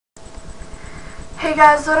Hey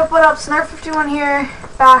guys, what up, Snarf51 here,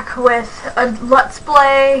 back with a Let's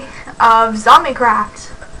Play of Zombiecraft.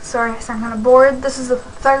 Sorry, I sound kind of bored. This is the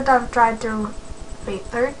fourth time I've tried to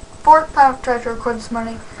record this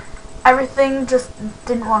morning. Everything just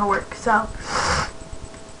didn't want to work, so.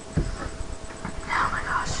 Oh my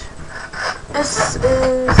gosh. This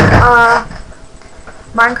is a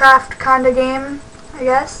Minecraft kind of game, I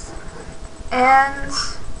guess. And,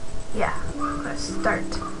 yeah, I'm gonna start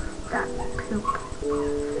that poop.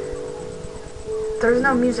 There's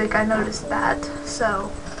no music, I noticed that,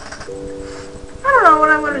 so I don't know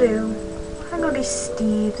what I'm gonna do. I'm gonna be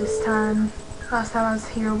Steve this time. Last time I was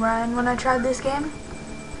Herobrine when I tried this game.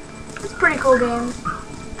 It's a pretty cool game.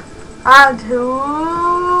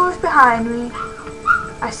 Who's behind me?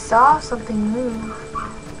 I saw something move.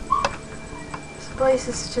 This place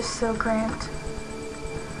is just so cramped.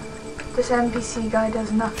 This NPC guy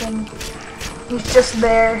does nothing. He's just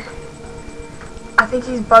there. I think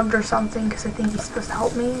he's bugged or something because I think he's supposed to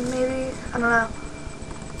help me, maybe? I don't know.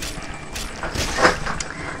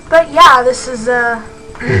 But yeah, this is a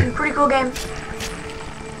pretty cool game.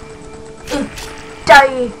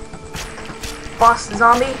 Die! Boss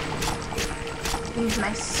zombie. Use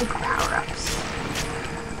my super power-ups.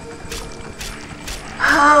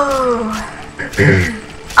 Oh.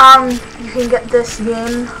 You can get this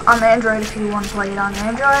game on Android if you want to play it on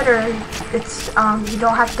Android, or it's you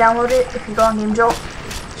don't have to download it if you go on Game Jolt.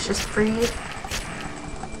 It's just free,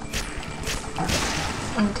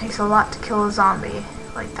 and it takes a lot to kill a zombie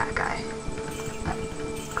like that guy.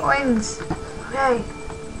 Coins. Okay.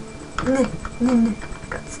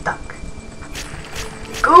 Got stuck.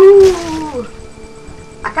 Go.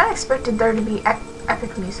 I kind of expected there to be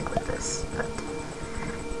epic music with this, but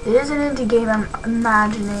it is an indie game, I'm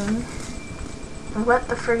imagining. What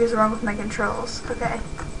the frig is wrong with my controls? Okay.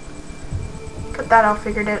 Got that all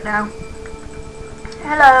figured out now.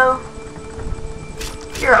 Hello.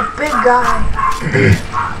 You're a big guy.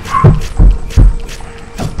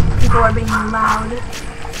 People are being loud.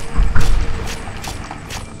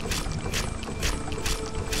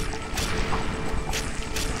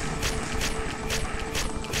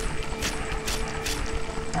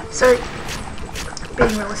 Sorry.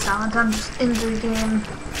 Being really silent, I'm just in the game.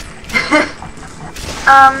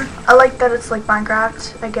 I like that it's like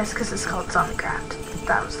Minecraft, I guess because it's called Zombiecraft.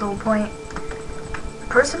 That was the whole point. The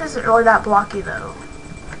person isn't really that blocky though.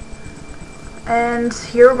 And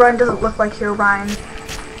Herobrine doesn't look like Herobrine.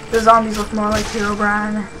 The zombies look more like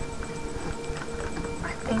Herobrine,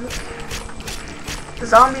 I think. The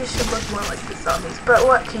zombies should look more like the zombies, but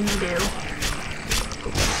what can you do?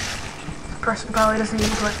 The person probably doesn't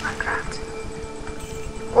even play Minecraft.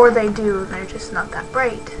 Or they do, and they're just not that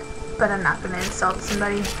bright. But I'm not gonna insult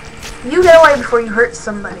somebody. You get away before you hurt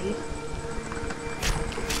somebody.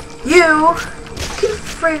 You can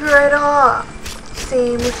figure it off.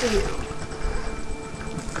 Same with you.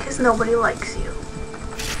 Because nobody likes you.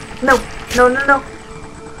 No, no, no, no.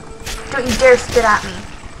 Don't you dare spit at me.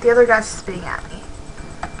 The other guy's spitting at me.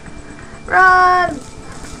 Run!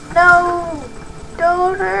 No!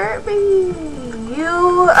 Don't hurt me!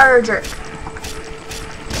 You are a jerk.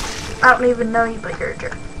 I don't even know you, but you're a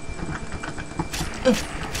jerk.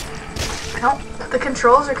 The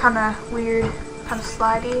controls are kind of weird, kind of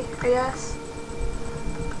slidey, I guess.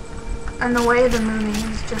 And the way they're moving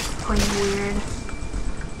is just plain weird.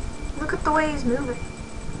 Look at the way he's moving.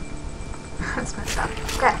 That's messed up.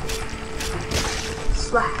 Okay.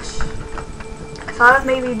 Slash. I thought of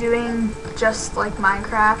maybe doing just like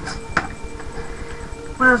Minecraft.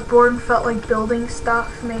 When I was bored and felt like building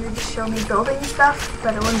stuff, maybe just show me building stuff,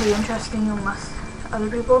 but it wouldn't be interesting unless other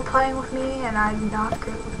people are playing with me, and I'm not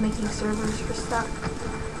good with making servers for stuff.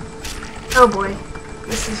 Oh boy,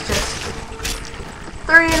 this is just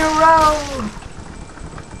 3 in a row!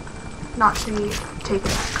 Not to be taken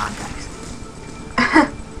out of context.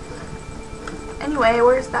 Anyway,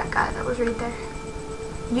 where's that guy that was right there?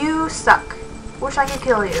 You suck. Wish I could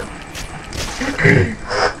kill you.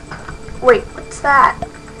 Wait, what's that?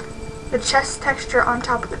 The chest texture on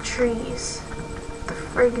top of the trees. What the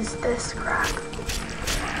frig is this crap?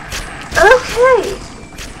 Okay!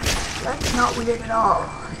 That's not weird at all,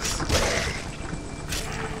 I swear.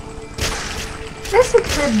 I guess I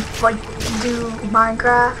could, like, do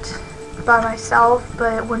Minecraft by myself,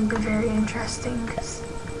 but it wouldn't be very interesting, because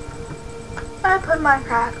when I play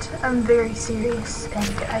Minecraft, I'm very serious,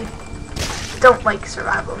 and I don't like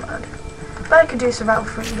survival mode. But I could do survival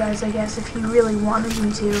for you guys, I guess, if you really wanted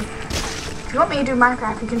me to. If you want me to do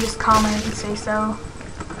Minecraft, you can just comment and say so,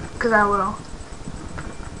 because I will.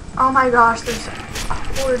 Oh my gosh, there's a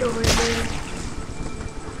horde over there.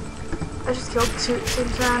 I just killed two at the same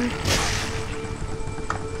time.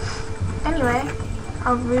 Anyway,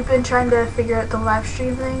 we've been trying to figure out the live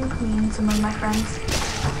stream thing, me and some of my friends.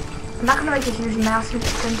 I'm not gonna make a huge announcement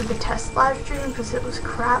into the test live stream because it was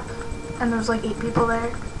crap and there was like 8 people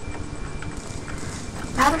there.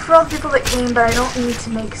 I'm happy for all the people that came, but I don't need to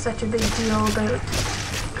make such a big deal about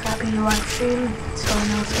crappy live stream so I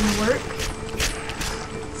know it's gonna work.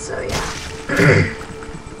 So yeah.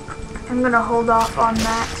 I'm gonna hold off on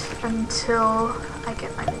that until I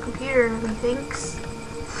get my new computer, methinks.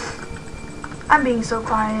 I'm being so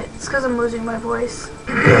quiet. It's because I'm losing my voice.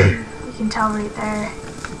 You can tell right there.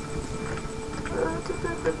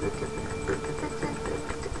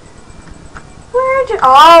 Where'd you?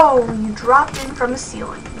 Oh, you dropped in from the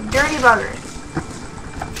ceiling. You dirty bugger.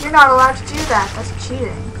 You're not allowed to do that. That's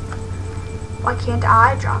cheating. Why can't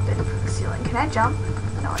I drop in from the ceiling? Can I jump?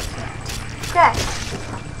 No, I can't. Okay.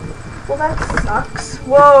 Well, that sucks.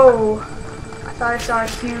 Whoa. I thought I saw a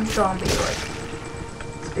huge zombie. Like,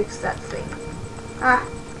 let's fix that thing. Ah,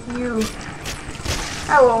 you.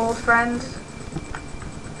 Hello, old friend.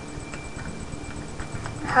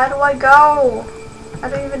 How do I go? I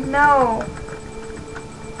don't even know.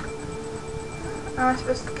 How am I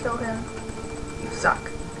supposed to kill him? You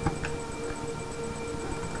suck.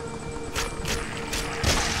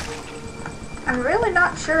 I'm really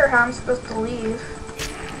not sure how I'm supposed to leave.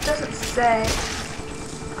 It doesn't say.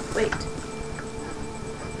 Wait.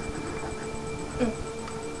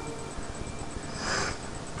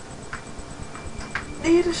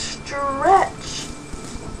 Need a stretch.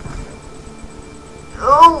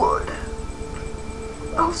 Oh Lord.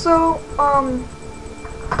 Also,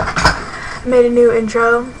 made a new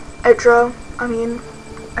outro. I mean,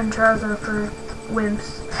 intros are for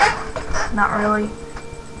wimps. Not really.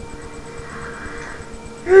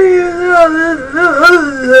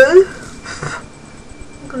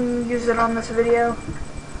 I'm gonna use it on this video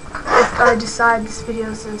if I decide this video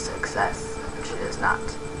is a success, which it is not.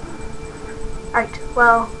 Alright,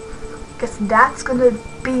 well, guess that's gonna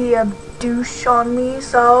be a douche on me,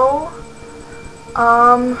 so,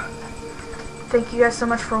 thank you guys so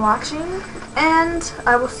much for watching, and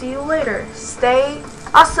I will see you later. Stay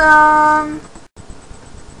awesome!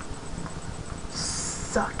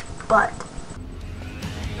 Sucked butt.